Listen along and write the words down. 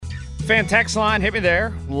Fan text line, hit me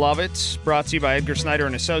there. Love it. Brought to you by Edgar Snyder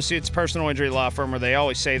and Associates, personal injury law firm where they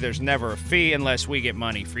always say there's never a fee unless we get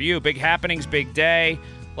money for you. Big happenings, big day.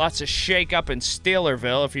 Lots of shake-up in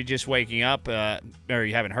Steelerville if you're just waking up or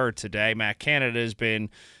you haven't heard today. Matt Canada has been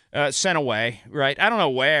sent away, right? I don't know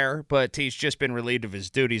where, but he's just been relieved of his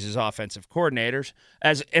duties as the offensive coordinator,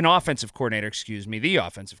 the offensive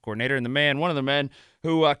coordinator, and one of the men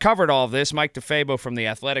who covered all of this, Mike DeFabo from The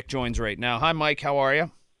Athletic, joins right now. Hi, Mike. How are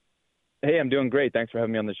you? Hey, I'm doing great. Thanks for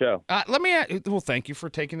having me on the show. Thank you for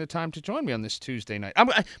taking the time to join me on this Tuesday night.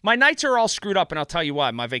 My nights are all screwed up, and I'll tell you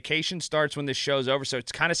why. My vacation starts when this show's over, so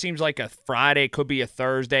it kind of seems like a Friday. It could be a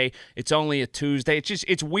Thursday. It's only a Tuesday.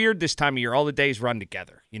 It's weird this time of year. All the days run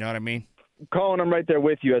together. You know what I mean? Colin, I'm right there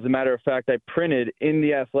with you. As a matter of fact, I printed in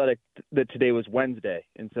The Athletic that today was Wednesday,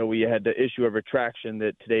 and so we had to issue a retraction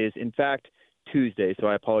that today is, in fact, Tuesday, so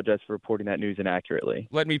I apologize for reporting that news inaccurately.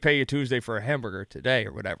 Let me pay you Tuesday for a hamburger today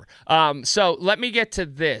or whatever. So let me get to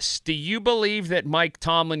this. Do you believe that Mike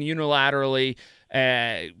Tomlin unilaterally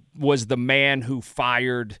was the man who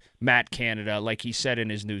fired Matt Canada, like he said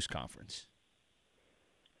in his news conference?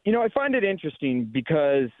 You know, I find it interesting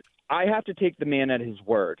because I have to take the man at his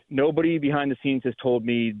word. Nobody behind the scenes has told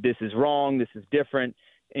me this is wrong, this is different,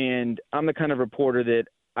 and I'm the kind of reporter that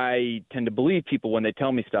I tend to believe people when they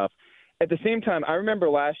tell me stuff. At the same time, I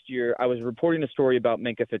remember last year I was reporting a story about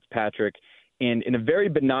Minkah Fitzpatrick, and in a very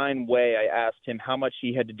benign way, I asked him how much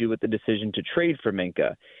he had to do with the decision to trade for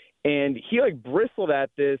Minkah. And he bristled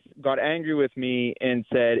at this, got angry with me, and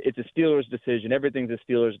said, it's a Steelers decision. Everything's a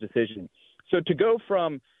Steelers decision. So to go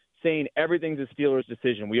from saying everything's a Steelers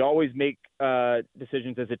decision, we always make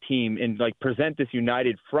decisions as a team and present this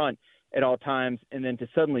united front at all times, and then to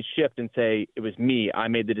suddenly shift and say, it was me, I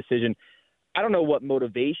made the decision. I don't know what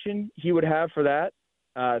motivation he would have for that.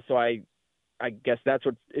 So I guess that's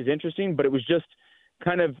what is interesting. But it was just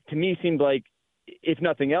kind of, to me, seemed like, if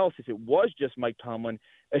nothing else, if it was just Mike Tomlin,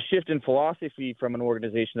 a shift in philosophy from an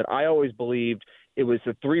organization that I always believed it was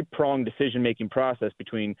a three-pronged decision-making process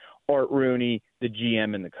between Art Rooney, the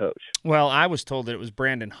GM, and the coach. Well, I was told that it was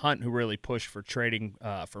Brandon Hunt who really pushed for trading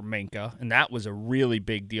for Minkah, and that was a really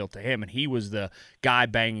big deal to him, and he was the guy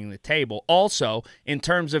banging the table. Also, in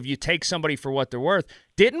terms of you take somebody for what they're worth,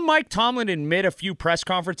 didn't Mike Tomlin admit a few press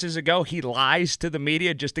conferences ago he lies to the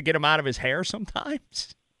media just to get him out of his hair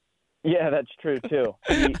sometimes? Yeah, that's true, too.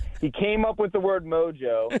 He came up with the word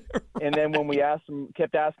mojo, and then when we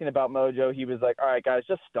kept asking about mojo, he was like, all right, guys,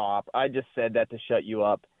 just stop. I just said that to shut you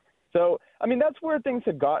up. So, I mean, that's where things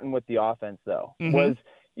had gotten with the offense, though, was,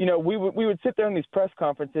 we would sit there in these press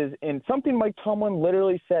conferences, and something Mike Tomlin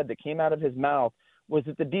literally said that came out of his mouth was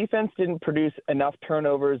that the defense didn't produce enough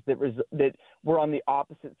turnovers that were on the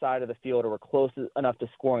opposite side of the field or were close enough to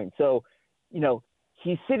scoring. So,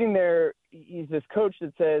 he's sitting there, he's this coach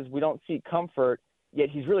that says we don't seek comfort, yet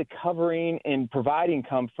he's really covering and providing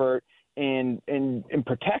comfort and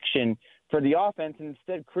protection for the offense and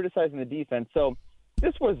instead criticizing the defense. So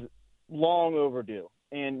this was long overdue.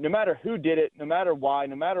 And no matter who did it, no matter why,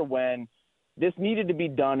 no matter when, this needed to be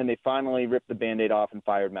done, and they finally ripped the Band-Aid off and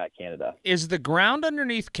fired Matt Canada. Is the ground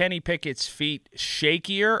underneath Kenny Pickett's feet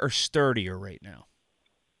shakier or sturdier right now?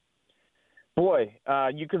 Boy,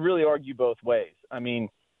 you could really argue both ways. I mean,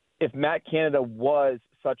 if Matt Canada was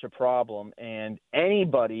such a problem and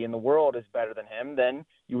anybody in the world is better than him, then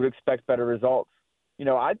you would expect better results.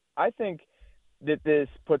 I think that this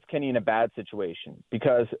puts Kenny in a bad situation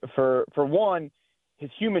because, for one, his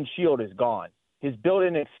human shield is gone. His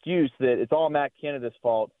built-in excuse that it's all Matt Canada's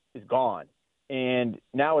fault is gone. And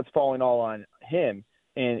now it's falling all on him.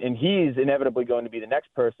 And he's inevitably going to be the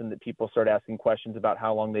next person that people start asking questions about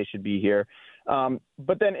how long they should be here.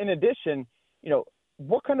 But then in addition,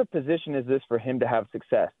 what kind of position is this for him to have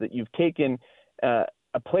success? That you've taken a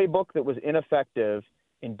playbook that was ineffective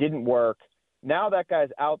and didn't work. Now that guy's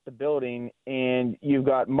out the building and you've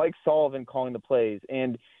got Mike Sullivan calling the plays.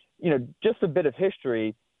 And, just a bit of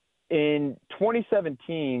history. In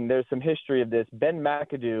 2017, there's some history of this. Ben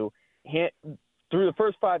McAdoo through the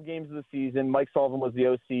first 5 games of the season, Mike Sullivan was the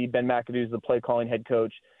OC. Ben McAdoo's the play-calling head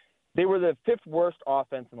coach. They were the 5th worst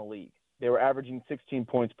offense in the league. They were averaging 16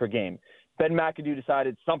 points per game. Ben McAdoo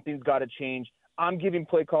decided something's got to change. I'm giving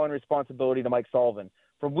play-calling responsibility to Mike Sullivan.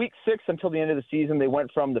 From week 6 until the end of the season, they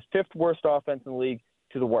went from the 5th worst offense in the league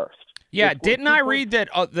to the worst. Yeah, didn't I read that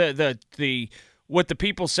what the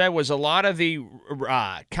people said was a lot of the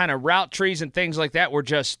kind of route trees and things like that were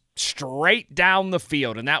just straight down the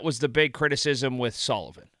field, and that was the big criticism with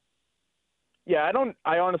Sullivan. Yeah,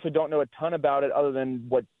 I honestly don't know a ton about it other than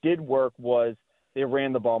what did work was they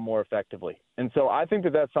ran the ball more effectively. And so I think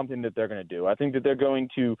that that's something that they're going to do. I think that they're going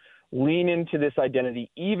to lean into this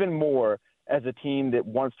identity even more as a team that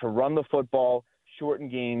wants to run the football, shorten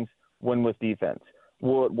games, win with defense.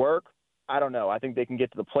 Will it work? I don't know. I think they can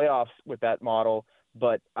get to the playoffs with that model,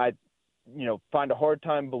 but I find a hard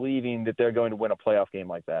time believing that they're going to win a playoff game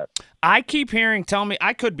like that. I keep hearing, tell me,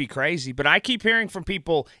 I could be crazy, but I keep hearing from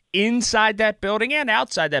people inside that building and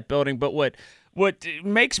outside that building, but what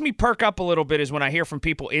makes me perk up a little bit is when I hear from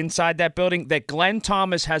people inside that building that Glenn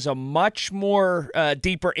Thomas has a much more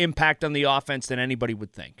deeper impact on the offense than anybody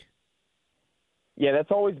would think. Yeah,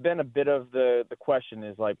 that's always been a bit of the question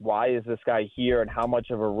is like, why is this guy here and how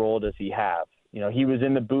much of a role does he have? He was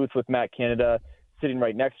in the booth with Matt Canada, sitting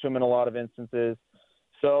right next to him in a lot of instances.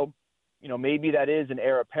 So, maybe that is an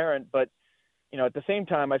heir apparent, but, at the same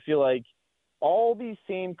time, I feel like all these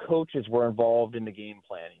same coaches were involved in the game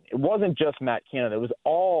planning. It wasn't just Matt Canada. It was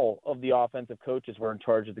all of the offensive coaches were in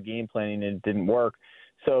charge of the game planning, and it didn't work.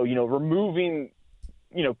 So,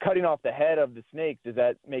 cutting off the head of the snake, does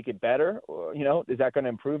that make it better? Or, is that going to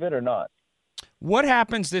improve it or not? What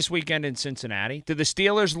happens this weekend in Cincinnati? Do the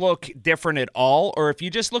Steelers look different at all? Or if you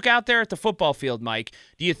just look out there at the football field, Mike,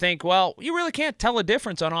 do you think, well, you really can't tell a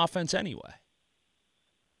difference on offense anyway?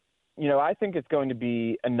 I think it's going to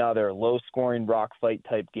be another low-scoring rock fight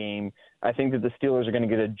type game. I think that the Steelers are going to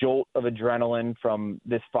get a jolt of adrenaline from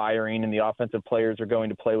this firing, and the offensive players are going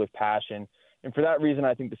to play with passion. And for that reason,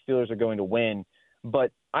 I think the Steelers are going to win.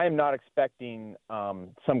 But I am not expecting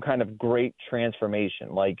some kind of great transformation.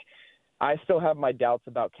 Like, I still have my doubts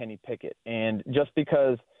about Kenny Pickett. And just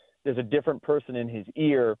because there's a different person in his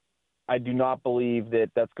ear, I do not believe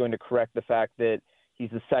that that's going to correct the fact that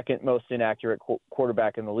he's the second most inaccurate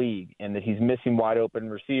quarterback in the league, and that he's missing wide open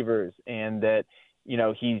receivers, and that,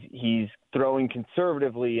 he's throwing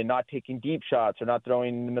conservatively and not taking deep shots or not throwing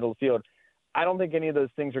in the middle of the field. I don't think any of those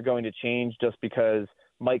things are going to change just because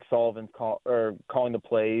Mike Sullivan's calling the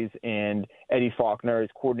plays and Eddie Faulkner is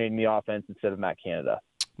coordinating the offense instead of Matt Canada.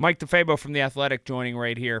 Mike DeFabo from The Athletic joining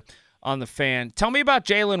right here on The Fan. Tell me about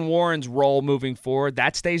Jaylen Warren's role moving forward.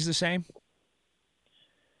 That stays the same?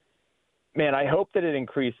 Man, I hope that it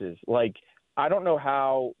increases. Like, I don't know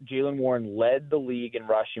how Jaylen Warren led the league in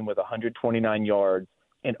rushing with 129 yards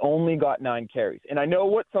and only got 9 carries. And I know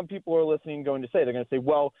what some people are listening going to say. They're going to say,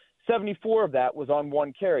 well, 74 of that was on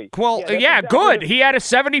 1 carry. Well, yeah, exactly good. He had a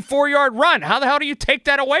 74-yard run. How the hell do you take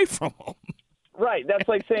that away from him? Right. That's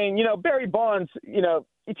like saying, Barry Bonds,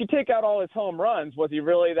 if you take out all his home runs, was he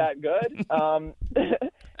really that good?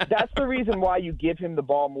 That's the reason why you give him the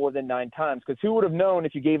ball more than 9 times, because who would have known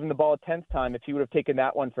if you gave him the ball a 10th time if he would have taken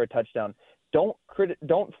that one for a touchdown? Don't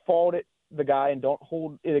fault the guy and don't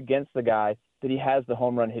hold it against the guy that he has the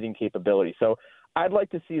home run hitting capability. So I'd like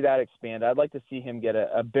to see that expand. I'd like to see him get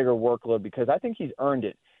a bigger workload because I think he's earned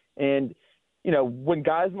it. And, when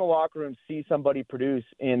guys in the locker room see somebody produce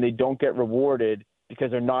and they don't get rewarded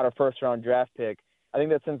because they're not a first-round draft pick, I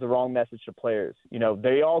think that sends the wrong message to players.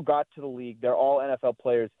 They all got to the league. They're all NFL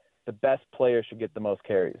players. The best players should get the most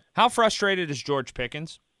carries. How frustrated is George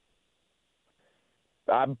Pickens?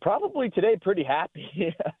 I'm probably today pretty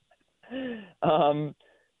happy.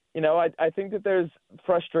 I think that there's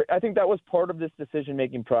frustration. I think that was part of this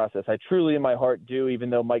decision-making process. I truly in my heart do,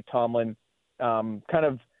 even though Mike Tomlin kind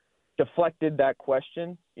of deflected that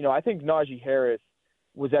question. I think Najee Harris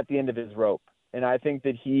was at the end of his rope. And I think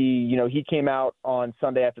that he came out on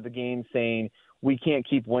Sunday after the game saying, we can't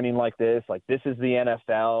keep winning like this. Like, this is the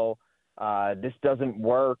NFL. This doesn't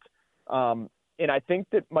work. And I think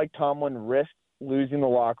that Mike Tomlin risked losing the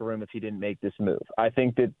locker room if he didn't make this move. I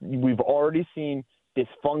think that we've already seen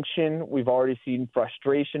dysfunction. We've already seen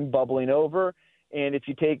frustration bubbling over. And if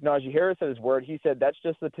you take Najee Harris at his word, he said that's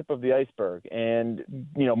just the tip of the iceberg. And,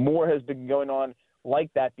 more has been going on like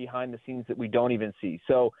that behind the scenes that we don't even see.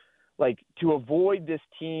 So, to avoid this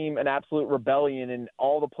team an absolute rebellion and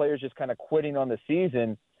all the players just kind of quitting on the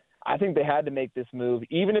season, I think they had to make this move.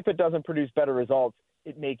 Even if it doesn't produce better results,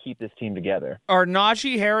 it may keep this team together. Are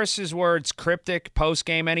Najee Harris's words cryptic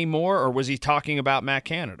post-game anymore, or was he talking about Matt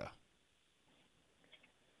Canada?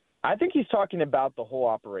 I think he's talking about the whole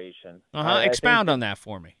operation. Expound on that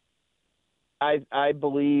for me. I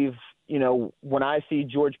believe, when I see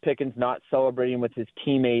George Pickens not celebrating with his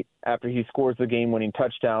teammate after he scores the game-winning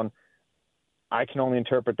touchdown, I can only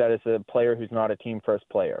interpret that as a player who's not a team-first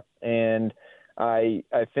player. And I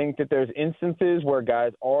think that there's instances where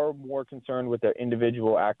guys are more concerned with their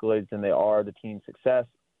individual accolades than they are the team's success.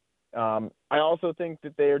 I also think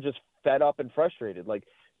that they are just fed up and frustrated. Like,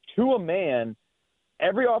 to a man,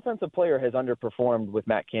 every offensive player has underperformed with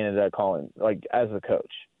Matt Canada calling, as a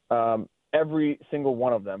coach. Every single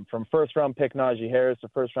one of them, from first-round pick Najee Harris to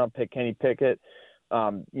first-round pick Kenny Pickett.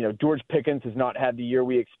 George Pickens has not had the year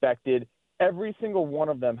we expected. Every single one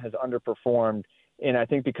of them has underperformed, and I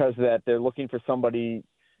think because of that, they're looking for somebody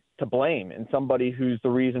to blame and somebody who's the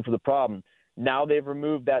reason for the problem. Now they've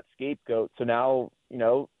removed that scapegoat, so now,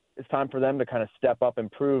 it's time for them to kind of step up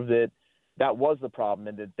and prove that that was the problem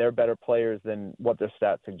and that they're better players than what their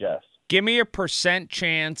stats suggest. Give me a percent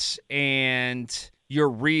chance and your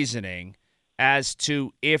reasoning as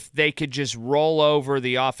to if they could just roll over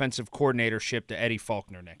the offensive coordinatorship to Eddie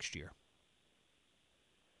Faulkner next year.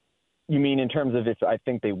 You mean in terms of if I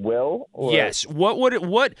think they will? Or? Yes.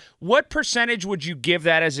 What percentage would you give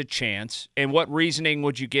that as a chance, and what reasoning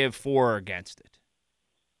would you give for or against it?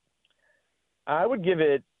 I would give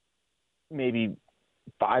it maybe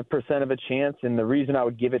 5% of a chance, and the reason I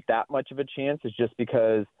would give it that much of a chance is just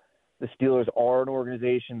because the Steelers are an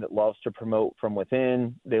organization that loves to promote from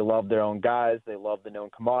within. They love their own guys. They love the known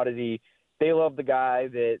commodity. They love the guy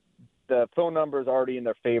that the phone number is already in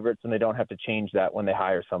their favorites, and they don't have to change that when they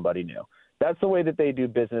hire somebody new. That's the way that they do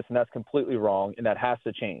business, and that's completely wrong, and that has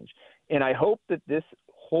to change. And I hope that this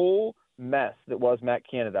whole mess that was Matt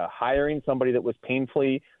Canada, hiring somebody that was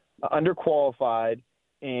painfully underqualified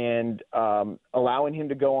and allowing him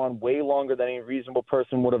to go on way longer than any reasonable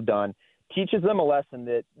person would have done, teaches them a lesson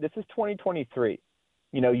that this is 2023.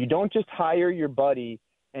 You don't just hire your buddy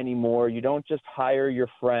anymore. You don't just hire your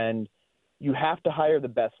friend. You have to hire the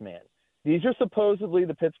best man. These are supposedly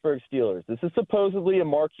the Pittsburgh Steelers. This is supposedly a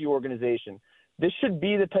marquee organization. This should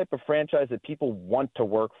be the type of franchise that people want to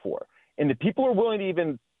work for, and that people are willing to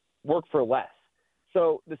even work for less.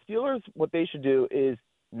 So the Steelers, what they should do is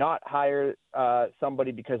not hire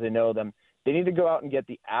somebody because they know them. They need to go out and get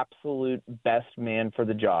the absolute best man for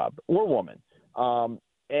the job, or woman, and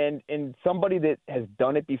somebody that has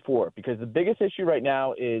done it before. Because the biggest issue right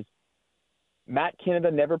now is Matt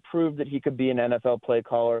Canada never proved that he could be an NFL play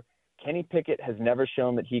caller. Kenny Pickett has never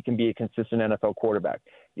shown that he can be a consistent NFL quarterback.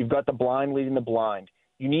 You've got the blind leading the blind.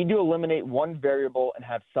 You need to eliminate one variable and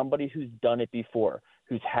have somebody who's done it before,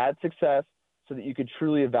 who's had success, so that you could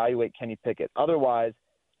truly evaluate Kenny Pickett. Otherwise,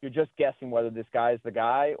 you're just guessing whether this guy's the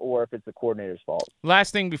guy or if it's the coordinator's fault.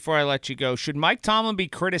 Last thing before I let you go, should Mike Tomlin be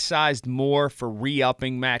criticized more for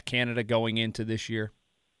re-upping Matt Canada going into this year?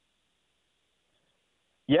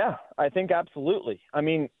 Yeah, I think absolutely. I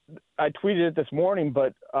mean, I tweeted it this morning,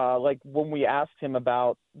 but when we asked him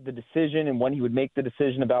about the decision and when he would make the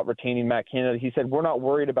decision about retaining Matt Canada, he said, we're not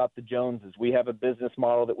worried about the Joneses. We have a business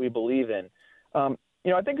model that we believe in. I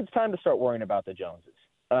think it's time to start worrying about the Joneses.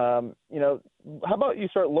 How about you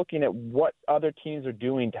start looking at what other teams are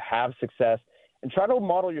doing to have success and try to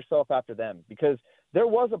model yourself after them? Because there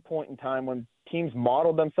was a point in time when teams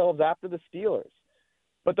modeled themselves after the Steelers,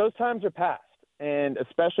 but those times are past. And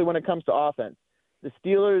especially when it comes to offense, the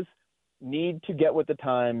Steelers need to get with the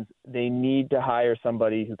times. They need to hire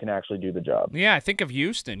somebody who can actually do the job. Yeah, I think of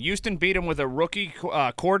Houston. Houston beat them with a rookie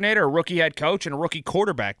coordinator, a rookie head coach, and a rookie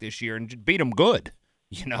quarterback this year, and beat them good,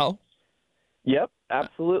 Yep,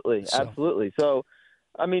 absolutely. Absolutely. So,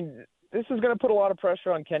 I mean, this is going to put a lot of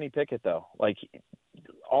pressure on Kenny Pickett, though. Like,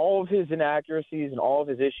 all of his inaccuracies and all of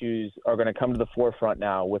his issues are going to come to the forefront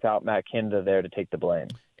now without Matt Canada there to take the blame.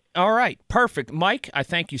 All right, perfect. Mike, I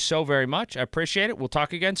thank you so very much. I appreciate it. We'll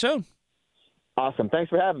talk again soon. Awesome. Thanks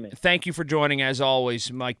for having me. Thank you for joining, as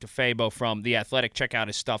always, Mike DeFabo from The Athletic. Check out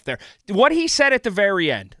his stuff there. What he said at the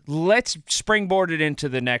very end, let's springboard it into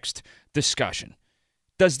the next discussion.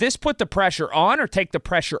 Does this put the pressure on or take the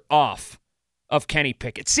pressure off of Kenny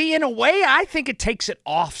Pickett? See, in a way, I think it takes it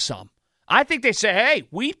off some. I think they say, hey,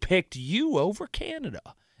 we picked you over Canada.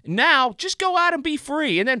 Now, just go out and be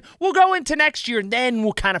free, and then we'll go into next year, and then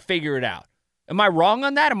we'll kind of figure it out. Am I wrong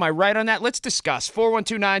on that? Am I right on that? Let's discuss.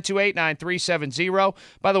 412-928-9370.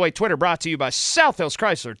 By the way, Twitter brought to you by South Hills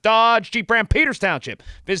Chrysler, Dodge, Jeep Ram, Peters Township.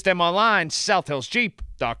 Visit them online,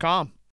 southhillsjeep.com.